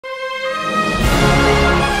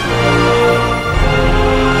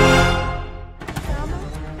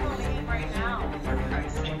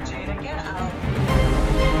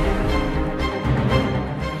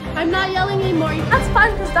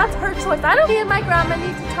and my grandma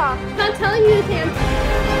need to talk. I'm not telling you to answer.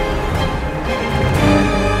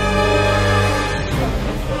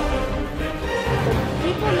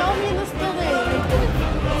 People know me in this building. They can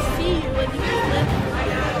see you and you can live.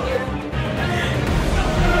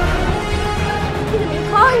 You're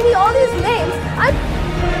calling me all these names.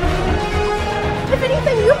 If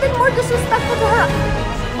anything, you've been more disrespectful to her.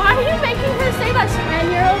 Why are you making her say that?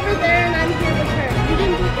 And you're over there and I'm here with her. You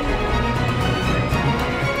didn't do anything.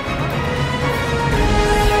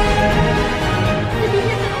 To be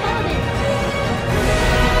here for the holidays.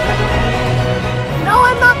 No,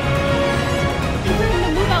 I'm not. If we're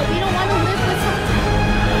gonna move out, we don't want to live with someone.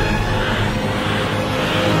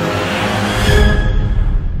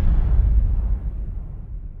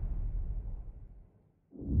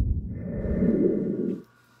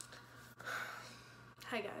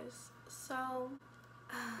 Hi guys, so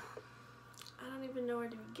I don't even know where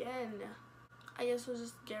to begin. I guess we'll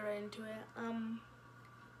just get right into it.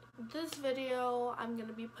 This video I'm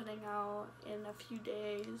gonna be putting out in a few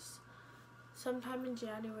days, sometime in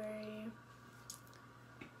January,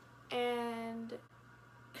 and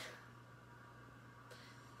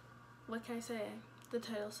what can I say? The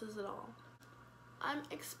title says it all. I'm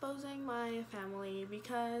exposing my family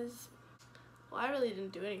because, well, I really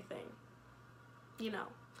didn't do anything. You know,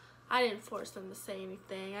 I didn't force them to say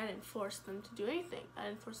anything. I didn't force them to do anything. I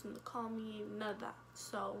didn't force them to call me, none of that.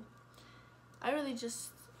 So I really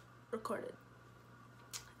just recorded.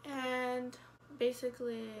 And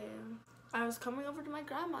basically, I was coming over to my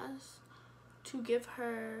grandma's to give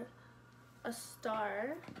her a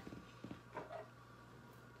star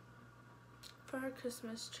for her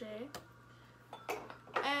Christmas tree.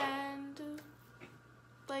 And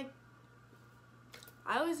like,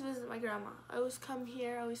 I always visit my grandma. I always come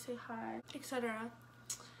here, I always say hi, etc.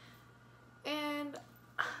 And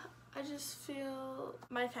I just feel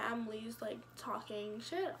my family's like talking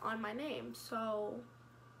shit on my name, so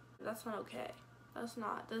that's not okay. That's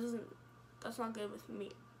not good with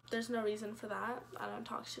me. There's no reason for that. I don't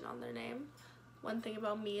talk shit on their name. One thing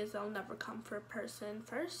about me is I'll never come for a person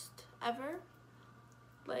first, ever.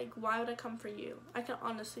 Like, why would I come for you? I can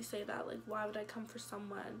honestly say that. Like, why would I come for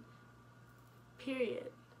someone?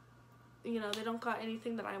 Period. You know, they don't got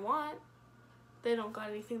anything that I want. They don't got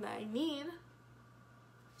anything that I need.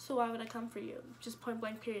 So why would I come for you? Just point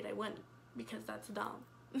blank period, I wouldn't. Because that's dumb.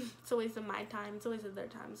 It's a waste of my time. It's a waste of their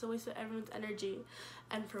time. It's a waste of everyone's energy.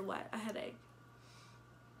 And for what? A headache.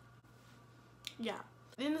 Yeah.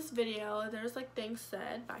 In this video, there's like things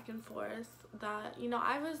said back and forth that, you know,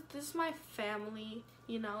 this is my family.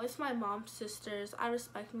 You know, it's my mom's sisters. I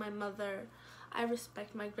respect my mother. I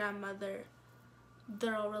respect my grandmother.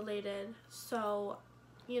 They're all related, so,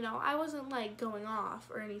 you know, I wasn't like going off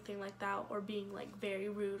or anything like that, or being like very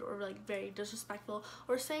rude or like very disrespectful,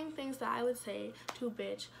 or saying things that I would say to a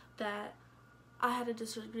bitch that I had a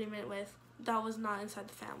disagreement with that was not inside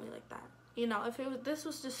the family like that. You know, if this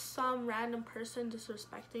was just some random person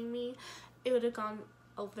disrespecting me, it would have gone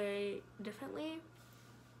very differently.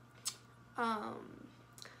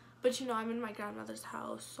 But you know, I'm in my grandmother's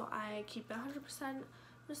house, so I keep it 100%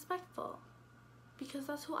 respectful. Because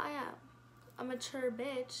that's who I am. A mature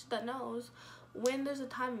bitch that knows when there's a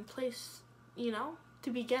time and place, you know,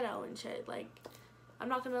 to be ghetto and shit. Like, I'm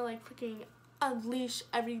not gonna like freaking unleash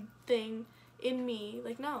everything in me.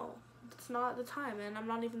 Like, no, it's not the time, and I'm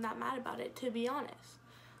not even that mad about it, to be honest.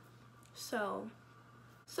 So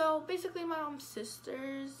basically my mom's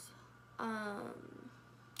sisters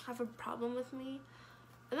have a problem with me,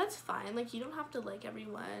 and that's fine. Like, you don't have to like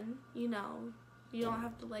everyone, you know. You don't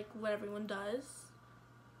have to like what everyone does.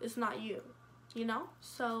 It's not you, you know?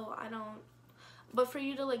 So I don't, but for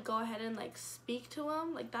you to like go ahead and like speak to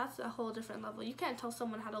them, like that's a whole different level. You can't tell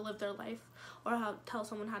someone how to live their life or tell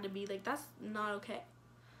someone how to be. Like, that's not okay.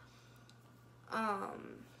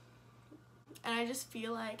 And I just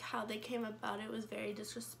feel like how they came about it was very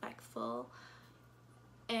disrespectful,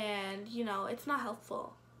 and you know, it's not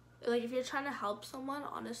helpful. Like, if you're trying to help someone,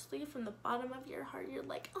 honestly, from the bottom of your heart, you're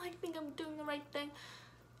like, oh, I think I'm doing the right thing.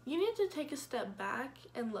 You need to take a step back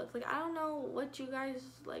and look. Like, I don't know what you guys,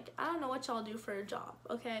 like, I don't know what y'all do for a job,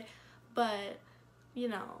 okay? But, you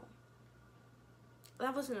know,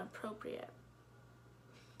 that wasn't appropriate.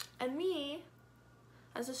 And me,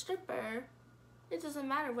 as a stripper, it doesn't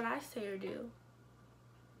matter what I say or do.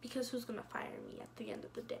 Because who's gonna fire me at the end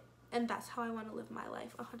of the day? And that's how I want to live my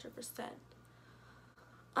life, 100%.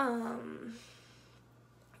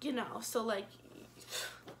 You know, so like,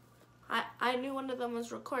 I knew one of them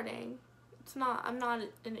was recording. I'm not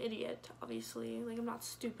an idiot, obviously. Like, I'm not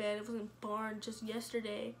stupid. I wasn't born just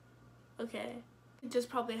yesterday. Okay. Just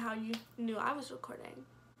probably how you knew I was recording.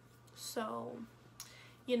 So,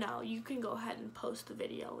 you know, you can go ahead and post the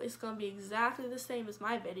video. It's gonna be exactly the same as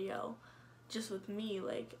my video, just with me,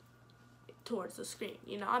 like, towards the screen.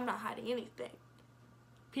 You know, I'm not hiding anything.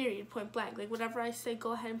 Period, point blank. Like, whatever I say,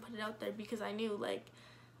 go ahead and put it out there, because I knew, like,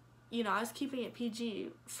 you know, I was keeping it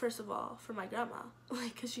PG, first of all, for my grandma,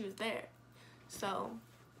 like, because she was there. So,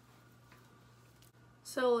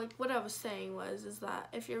 like, what I was saying is that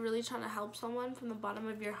if you're really trying to help someone from the bottom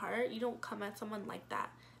of your heart, you don't come at someone like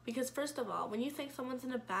that. Because, first of all, when you think someone's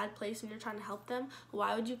in a bad place and you're trying to help them,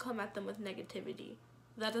 why would you come at them with negativity?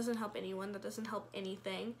 That doesn't help anyone. That doesn't help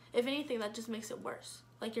anything. If anything, that just makes it worse.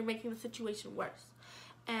 Like, you're making the situation worse.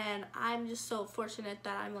 And I'm just so fortunate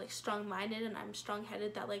that I'm, like, strong-minded and I'm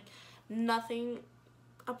strong-headed that, like, nothing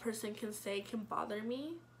a person can say can bother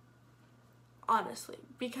me. Honestly,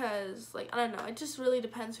 because, like, I don't know, it just really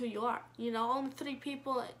depends who you are. You know, only 3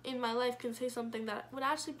 people in my life can say something that would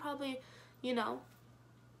actually probably, you know,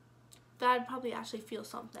 that I'd probably actually feel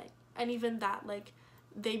something. And even that, like,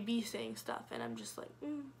 they be saying stuff, and I'm just like,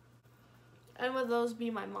 And would those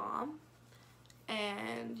be my mom?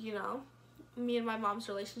 And, you know, me and my mom's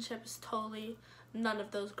relationship is totally none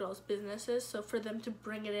of those girls' businesses. So for them to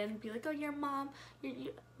bring it in and be like, oh, your mom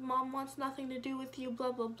wants nothing to do with you,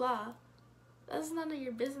 blah, blah, blah. That's none of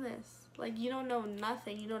your business. Like, you don't know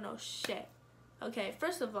nothing. You don't know shit. Okay,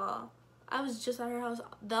 first of all, I was just at her house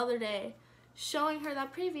the other day showing her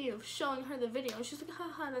that preview, showing her the video. And she's like,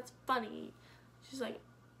 haha, that's funny. She's like,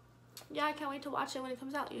 yeah, I can't wait to watch it when it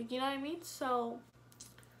comes out. You know what I mean? So,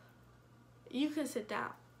 you can sit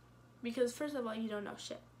down. Because, first of all, you don't know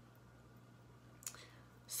shit.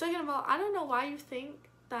 Second of all, I don't know why you think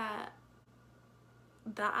that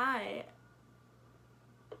I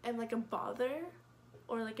am, like, a bother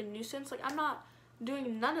or, like, a nuisance. Like, I'm not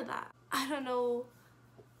doing none of that. I don't know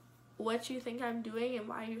what you think I'm doing and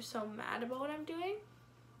why you're so mad about what I'm doing.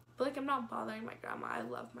 But, like, I'm not bothering my grandma. I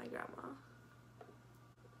love my grandma.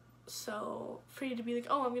 So, for you to be like,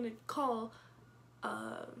 oh, I'm gonna call,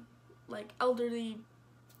 like, elderly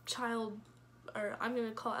child, or I'm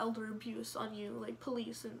gonna call elder abuse on you, like,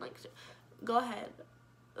 police, and, like, go ahead.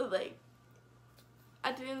 Like,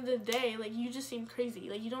 at the end of the day, like, you just seem crazy.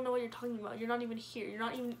 Like, you don't know what you're talking about. You're not even here. You're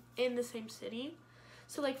not even in the same city.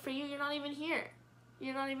 So, like, for you, you're not even here.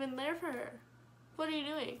 You're not even there for her. What are you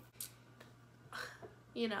doing?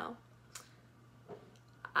 You know,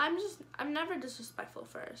 I'm never disrespectful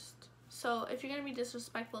first. So if you're gonna be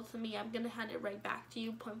disrespectful to me, I'm gonna hand it right back to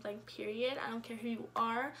you, point blank, period. I don't care who you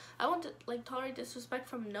are. I won't, like, tolerate disrespect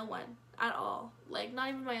from no one at all. Like, not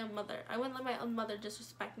even my own mother. I wouldn't let my own mother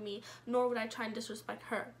disrespect me, nor would I try and disrespect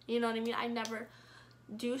her. You know what I mean? I never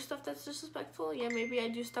do stuff that's disrespectful. Yeah, maybe I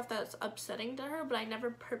do stuff that's upsetting to her, but I never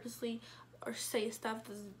purposely or say stuff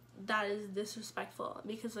that is disrespectful,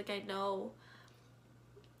 because, like, I know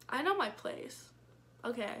my place.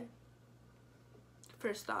 Okay,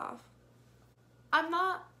 first off, I'm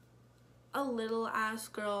not a little ass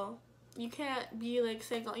girl. You can't be, like,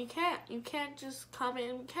 saying, oh, you can't just come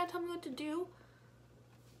in, you can't tell me what to do.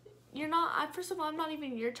 You're not, first of all, I'm not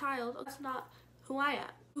even your child. That's not who I am.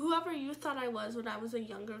 Whoever you thought I was when I was a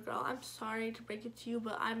younger girl, I'm sorry to break it to you,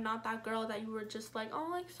 but I'm not that girl that you were just like, oh,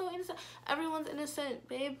 like, so innocent. Everyone's innocent,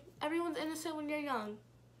 babe. Everyone's innocent when you're young.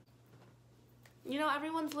 You know,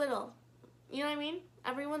 everyone's little. You know what I mean?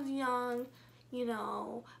 Everyone's young, you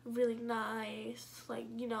know, really nice, like,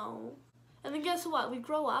 you know. And then guess what? We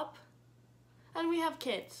grow up and we have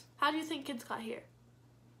kids. How do you think kids got here?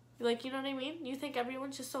 Like, you know what I mean? You think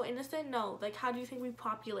everyone's just so innocent? No. Like, how do you think we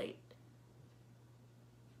populate?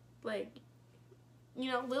 Like,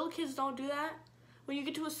 you know, little kids don't do that. When you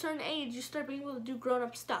get to a certain age, you start being able to do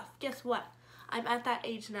grown-up stuff. Guess what? I'm at that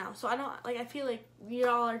age now. So I feel like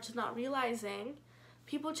y'all are just not realizing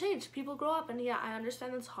people change. People grow up, and yeah, I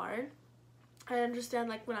understand it's hard. I understand,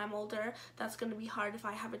 like, when I'm older, that's going to be hard if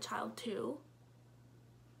I have a child too.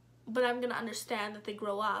 But I'm going to understand that they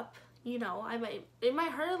grow up. You know, it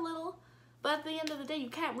might hurt a little, but at the end of the day, you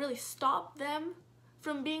can't really stop them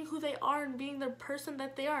from being who they are and being the person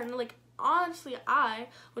that they are. And, like, honestly, I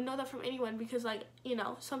would know that from anyone, because, like, you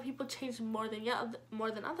know, some people change more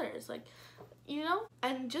than others, like, you know.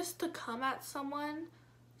 And just to come at someone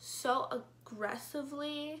so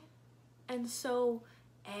aggressively and so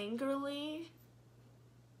angrily,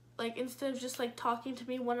 like, instead of just, like, talking to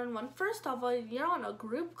me one-on-one, first of all, you're on a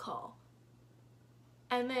group call.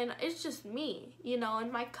 And then it's just me, you know,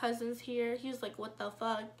 and my cousin's here. He's like, what the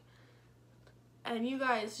fuck? And you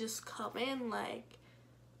guys just come in, like,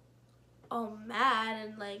 all mad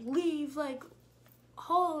and, like, leave, like,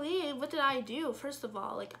 holy, what did I do? First of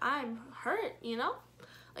all, like, I'm hurt, you know?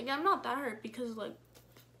 Like, I'm not that hurt because, like,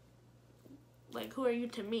 like, who are you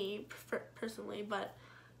to me personally? But,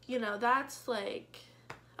 you know, that's like,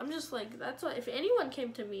 I'm just like, that's what, if anyone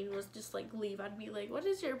came to me and was just like, leave, I'd be like, what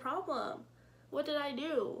is your problem? What did I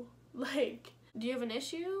do? Like, do you have an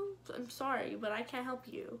issue? I'm sorry, but I can't help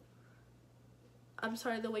you. I'm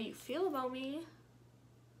sorry the way you feel about me.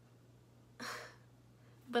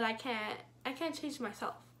 But I can't change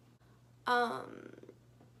myself.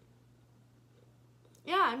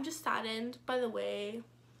 Yeah, I'm just saddened by the way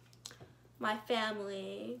my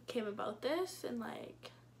family came about this and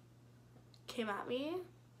like came at me.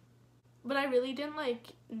 But I really didn't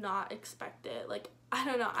like not expect it. Like, I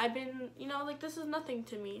don't know, I've been, you know, like, this is nothing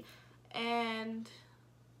to me. And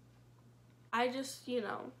I just, you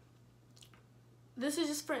know, this is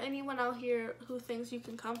just for anyone out here who thinks you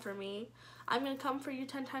can come for me. I'm gonna come for you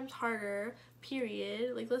 10 times harder,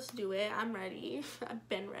 period. Like, let's do it. I'm ready. I've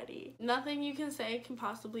been ready. Nothing you can say can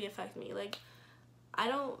possibly affect me. Like, I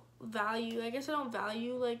don't value, I guess I don't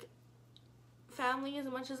value, like, family as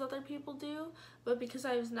much as other people do, but because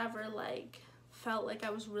I was never, like, felt like I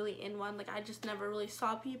was really in one, like, I just never really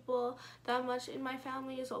saw people that much in my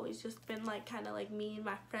family. It's always just been, like, kind of, like, me and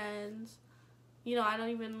my friends. You know, I don't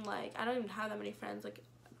even have that many friends. Like,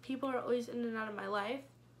 people are always in and out of my life.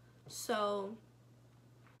 So,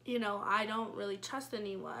 you know, I don't really trust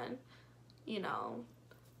anyone. You know,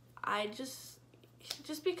 I just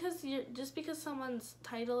because someone's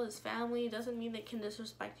title is family doesn't mean they can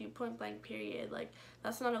disrespect you, point blank, period. Like,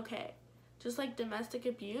 that's not okay. Just like domestic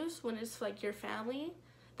abuse, when it's like your family,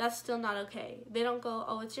 that's still not okay. They don't go,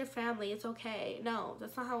 oh, it's your family, it's okay. No,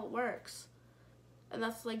 that's not how it works. And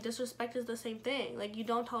that's like, disrespect is the same thing. Like, you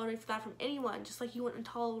don't tolerate that from anyone, just like you wouldn't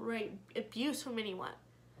tolerate abuse from anyone.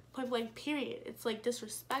 Point blank, period. It's like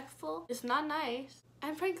disrespectful. It's not nice.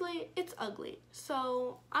 And frankly, it's ugly.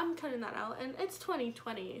 So I'm cutting that out. And it's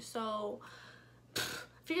 2020. So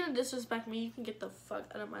if you're gonna disrespect me, you can get the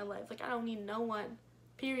fuck out of my life. Like, I don't need no one,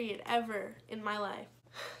 period, ever in my life.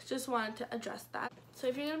 Just wanted to address that. So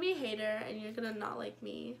if you're gonna be a hater and you're gonna not like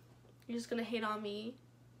me, you're just gonna hate on me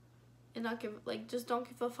and not give, like, just don't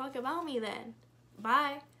give a fuck about me then.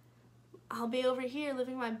 Bye. I'll be over here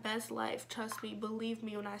living my best life. Trust me, believe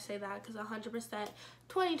me when I say that, because 100%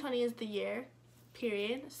 2020 is the year,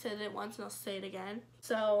 period. Said it once and I'll say it again.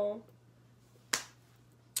 So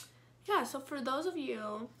yeah, so for those of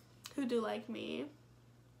you who do like me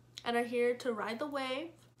and are here to ride the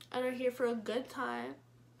wave and are here for a good time,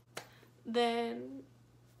 then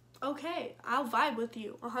okay, I'll vibe with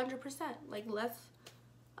you 100%. Like, let's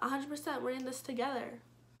 100%, we're in this together.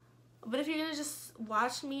 But if you're gonna just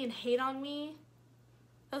watch me and hate on me,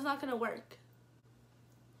 that's not gonna work.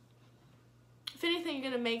 If anything, you're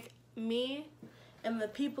gonna make me and the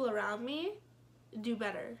people around me do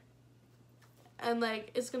better. And like,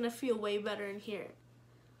 it's gonna feel way better in here,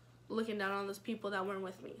 looking down on those people that weren't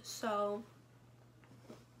with me. So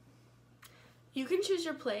you can choose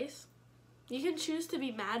your place. You can choose to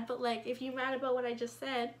be mad, but like, if you're mad about what I just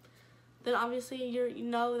said, then obviously you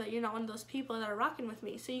know that you're not one of those people that are rocking with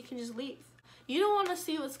me, so you can just leave. You don't want to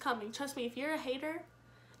see what's coming. Trust me, if you're a hater,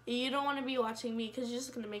 you don't want to be watching me, because you're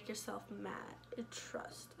just going to make yourself mad.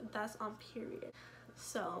 Trust. That's on period.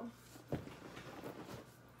 So,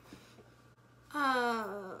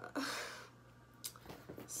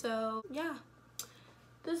 yeah.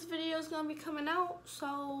 This video is going to be coming out,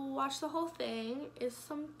 so watch the whole thing. It's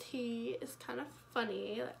some tea. It's kind of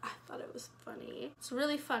funny. Like, I thought it was funny. It's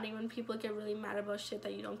really funny when people get really mad about shit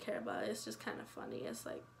that you don't care about. It's just kind of funny. It's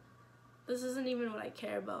like, this isn't even what I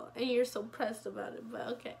care about, and you're so pressed about it, but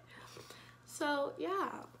okay. So, yeah.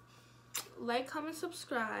 Like, comment,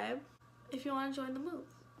 subscribe if you want to join the move,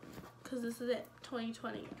 because this is it.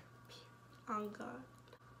 2020. On God.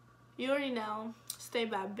 You already know. Stay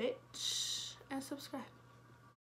bad, bitch. And subscribe.